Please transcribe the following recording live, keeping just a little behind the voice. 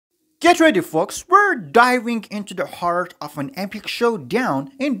Get ready, folks, we're diving into the heart of an epic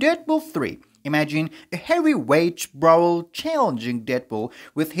showdown in Deadpool 3. Imagine a heavyweight brawl challenging Deadpool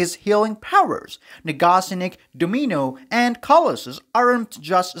with his healing powers. Negasonic, Domino, and Colossus aren't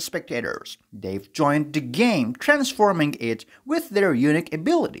just spectators. They've joined the game, transforming it with their unique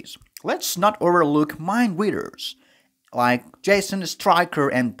abilities. Let's not overlook mind readers like Jason Stryker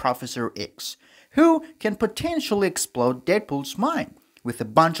and Professor X, who can potentially explode Deadpool's mind. With a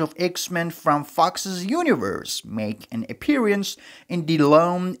bunch of X-Men from Fox's universe make an appearance in the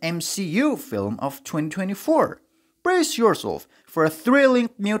lone MCU film of 2024. Brace yourself for a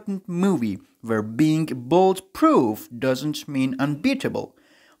thrilling mutant movie where being bulletproof doesn't mean unbeatable.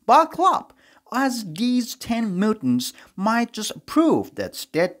 Buckle up, as these 10 mutants might just prove that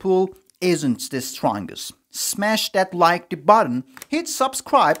Deadpool isn't the strongest. Smash that like button, hit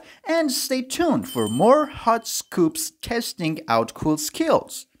subscribe, and stay tuned for more hot scoops testing out cool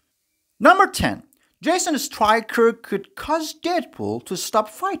skills. Number 10. Jason Stryker could cause Deadpool to stop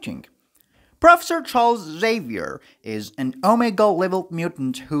fighting. Professor Charles Xavier is an Omega-level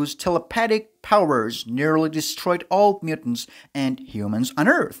mutant whose telepathic powers nearly destroyed all mutants and humans on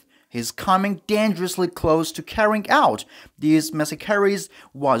Earth. His coming dangerously close to carrying out these massacres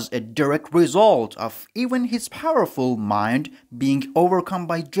was a direct result of even his powerful mind being overcome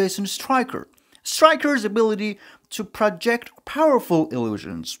by Jason Stryker. Stryker's ability to project powerful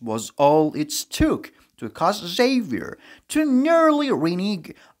illusions was all it took to cause Xavier to nearly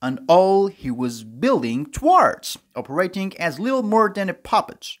renege on all he was building towards, operating as little more than a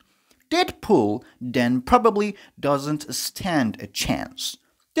puppet. Deadpool then probably doesn't stand a chance.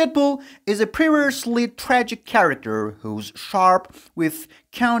 Deadpool is a previously tragic character who's sharp with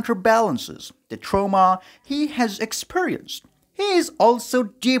counterbalances the trauma he has experienced. He is also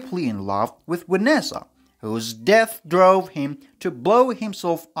deeply in love with Vanessa, whose death drove him to blow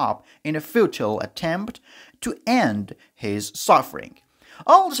himself up in a futile attempt to end his suffering.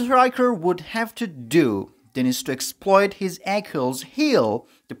 All Stryker would have to do then is to exploit his Achilles heel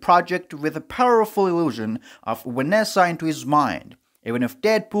the project with a powerful illusion of Vanessa into his mind. Even if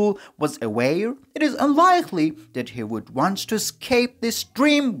Deadpool was aware, it is unlikely that he would want to escape this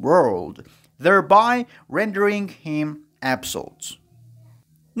dream world, thereby rendering him absolute.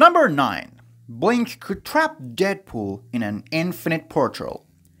 Number 9. Blink could trap Deadpool in an infinite portal.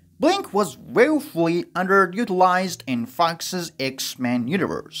 Blink was woefully underutilized in Fox's X-Men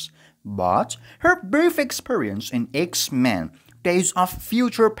universe, but her brief experience in X-Men Days of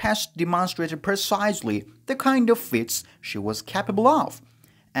Future Past demonstrated precisely the kind of feats she was capable of.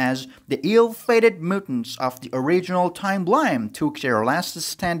 As the ill-fated mutants of the original timeline took their last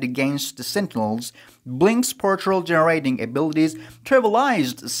stand against the Sentinels, Blink's portal-generating abilities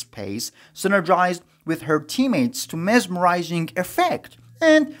trivialized space, synergized with her teammates to mesmerizing effect,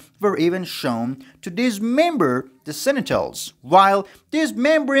 and were even shown to dismember the Sentinels. While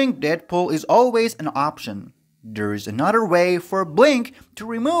dismembering Deadpool is always an option, there is another way for Blink to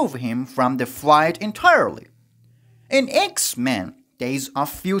remove him from the fight entirely. In X-Men Days of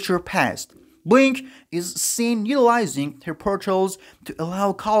Future Past, Blink is seen utilizing her portals to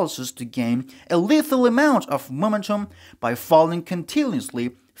allow Colossus to gain a lethal amount of momentum by falling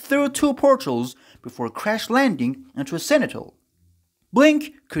continuously through 2 portals before crash landing into a Sentinel.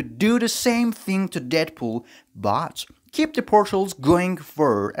 Blink could do the same thing to Deadpool, but keep the portals going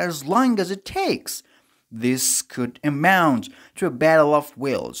for as long as it takes. This could amount to a battle of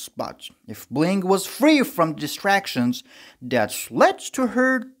wills, but if Blink was free from distractions that led to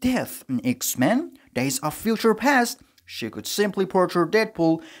her death in X-Men Days of Future Past, she could simply portray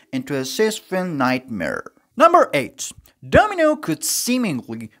Deadpool into a Sisyphean nightmare. Number 8. Domino could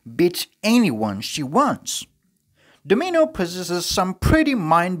seemingly beat anyone she wants. Domino possesses some pretty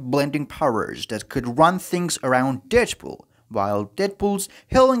mind-blending powers that could run things around Deadpool, while Deadpool's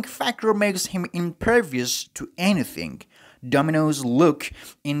healing factor makes him impervious to anything. Domino's look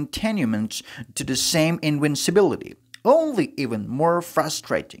in tenement to the same invincibility, only even more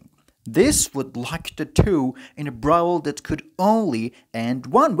frustrating. This would lock the two in a brawl that could only end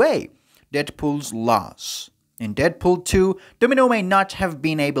one way, Deadpool's loss. In Deadpool 2, Domino may not have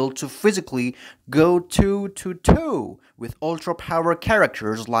been able to physically go toe-to-toe with ultra-power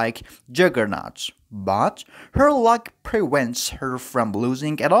characters like Juggernaut, but her luck prevents her from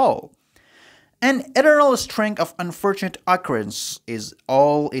losing at all. An eternal string of unfortunate occurrences is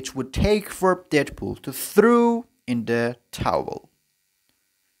all it would take for Deadpool to throw in the towel.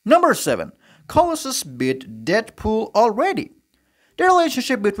 Number 7. Colossus beat Deadpool already. The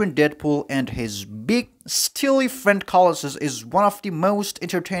relationship between Deadpool and his big, steely friend Colossus is one of the most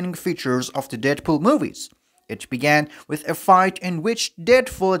entertaining features of the Deadpool movies. It began with a fight in which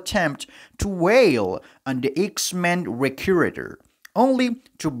Deadpool attempted to wail on the X-Men recruiter, only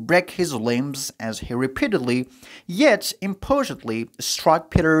to break his limbs as he repeatedly, yet imposingly,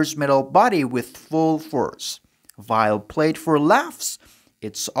 struck Peter's metal body with full force. While played for laughs,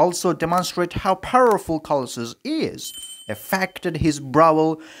 it also demonstrates how powerful Colossus is. A fact that his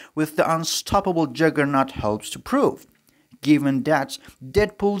brawl with the unstoppable Juggernaut helps to prove, given that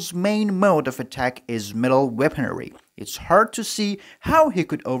Deadpool's main mode of attack is metal weaponry. It's hard to see how he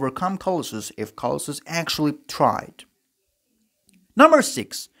could overcome Colossus if Colossus actually tried. Number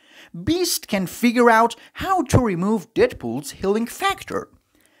 6. Beast can figure out how to remove Deadpool's healing factor.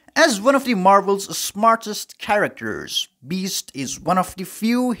 As one of the Marvel's smartest characters, Beast is one of the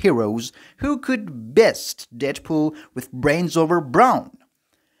few heroes who could best Deadpool with brains over brawn.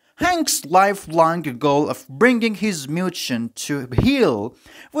 Hank's lifelong goal of bringing his mutant to heal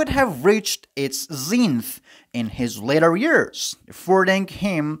would have reached its zenith in his later years, affording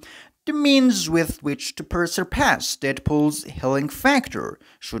him the means with which to surpass Deadpool's healing factor,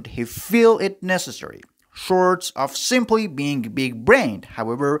 should he feel it necessary. Short of simply being big-brained,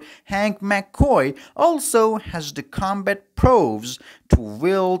 however, Hank McCoy also has the combat prowess to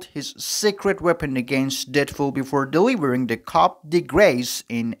wield his secret weapon against Deadpool before delivering the coup de grace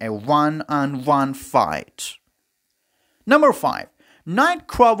in a one-on-one fight. Number 5.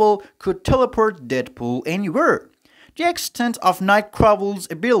 Nightcrawler could teleport Deadpool anywhere. The extent of Nightcrawler's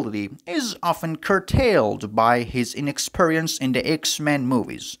ability is often curtailed by his inexperience in the X-Men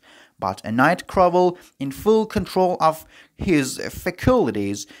movies. But a Nightcrawler in full control of his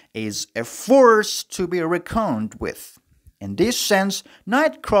faculties is a force to be reckoned with. In this sense,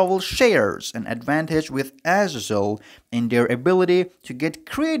 Nightcrawler shares an advantage with Azazel in their ability to get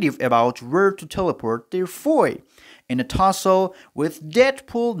creative about where to teleport their foe. In a tussle with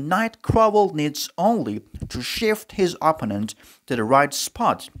Deadpool, Nightcrawler needs only to shift his opponent to the right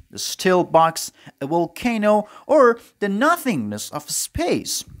spot, the steel box, a volcano, or the nothingness of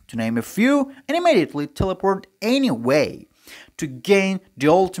space, to name a few, and immediately teleport anyway to gain the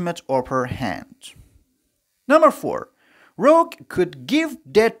ultimate upper hand. Number 4. Rogue could give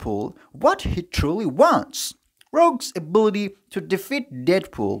Deadpool what he truly wants. Rogue's ability to defeat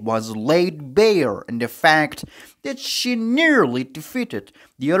Deadpool was laid bare in the fact that she nearly defeated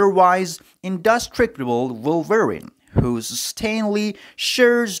the otherwise indestructible Wolverine, who sustainably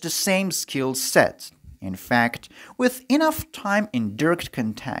shares the same skill set. In fact, with enough time in direct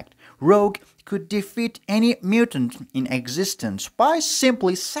contact, Rogue could defeat any mutant in existence by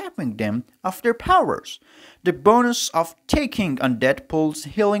simply sapping them of their powers. The bonus of taking on Deadpool's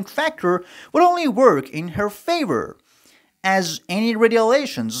healing factor would only work in her favor, as any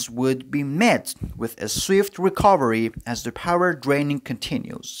retaliations would be met with a swift recovery as the power draining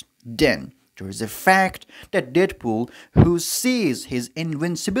continues. Then, there is the fact that Deadpool, who sees his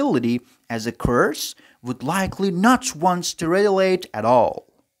invincibility as a curse, would likely not want to retaliate at all.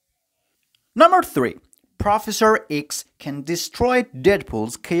 Number 3. Professor X can destroy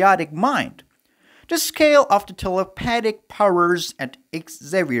Deadpool's chaotic mind. The scale of the telepathic powers at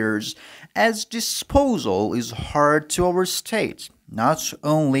Xavier's disposal is hard to overstate. Not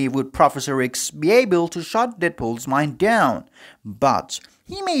only would Professor X be able to shut Deadpool's mind down, but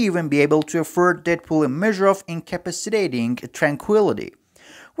he may even be able to afford Deadpool a measure of incapacitating tranquility,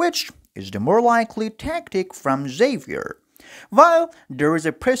 which is the more likely tactic from Xavier. While there is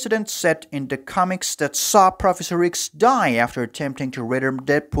a precedent set in the comics that saw Professor X die after attempting to rid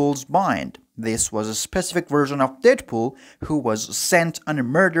Deadpool's mind, this was a specific version of Deadpool who was sent on a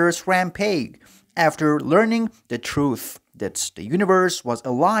murderous rampage after learning the truth that the universe was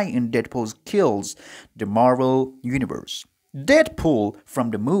a lie in Deadpool's kills the Marvel Universe. Deadpool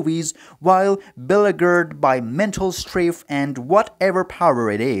from the movies, while beleaguered by mental strength and whatever power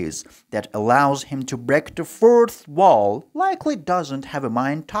it is that allows him to break the fourth wall, likely doesn't have a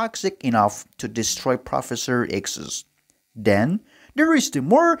mind toxic enough to destroy Professor X's. Then, there is the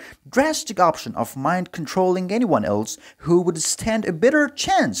more drastic option of mind controlling anyone else who would stand a better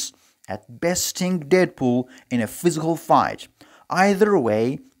chance at besting Deadpool in a physical fight. Either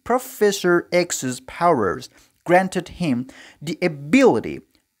way, Professor X's powers granted him the ability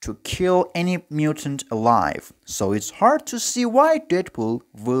to kill any mutant alive, so it's hard to see why Deadpool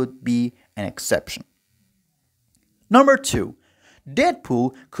would be an exception. Number 2.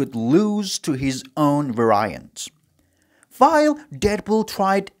 Deadpool could lose to his own variant. While Deadpool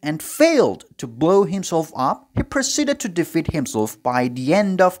tried and failed to blow himself up, he proceeded to defeat himself by the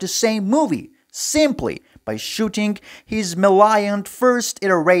end of the same movie, simply by shooting his maligned first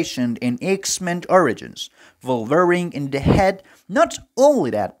iteration in X-Men Origins. Wolverine in the head. Not only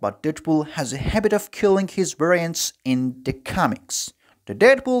that, but Deadpool has a habit of killing his variants in the comics. The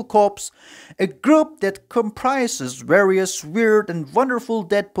Deadpool Corps, a group that comprises various weird and wonderful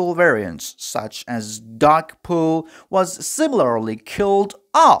Deadpool variants, such as Deadpool, was similarly killed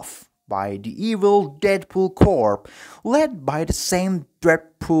off by the evil Deadpool Corps, led by the same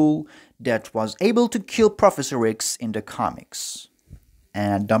Deadpool that was able to kill Professor X in the comics.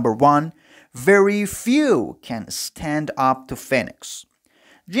 And number 1, very few can stand up to Phoenix.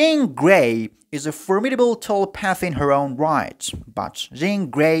 Jean Grey is a formidable telepath in her own right, but Jean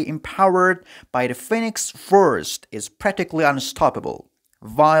Grey, empowered by the Phoenix Force, is practically unstoppable.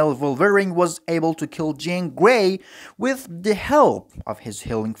 While Wolverine was able to kill Jean Grey with the help of his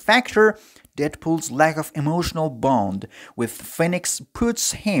healing factor, Deadpool's lack of emotional bond with Phoenix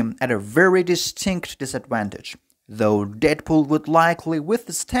puts him at a very distinct disadvantage, though Deadpool would likely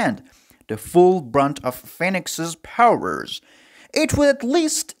withstand the full brunt of Phoenix's powers. It would at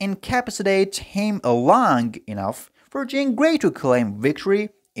least incapacitate him long enough for Jean Grey to claim victory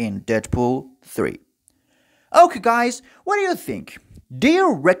in Deadpool 3. Okay guys, what do you think? Do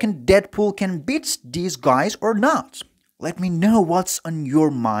you reckon Deadpool can beat these guys or not? Let me know what's on your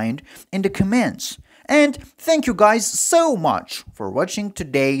mind in the comments. And thank you guys so much for watching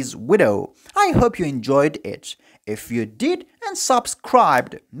today's video. I hope you enjoyed it. If you did and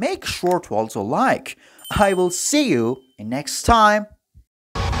subscribed, make sure to also like. I will see you in next time.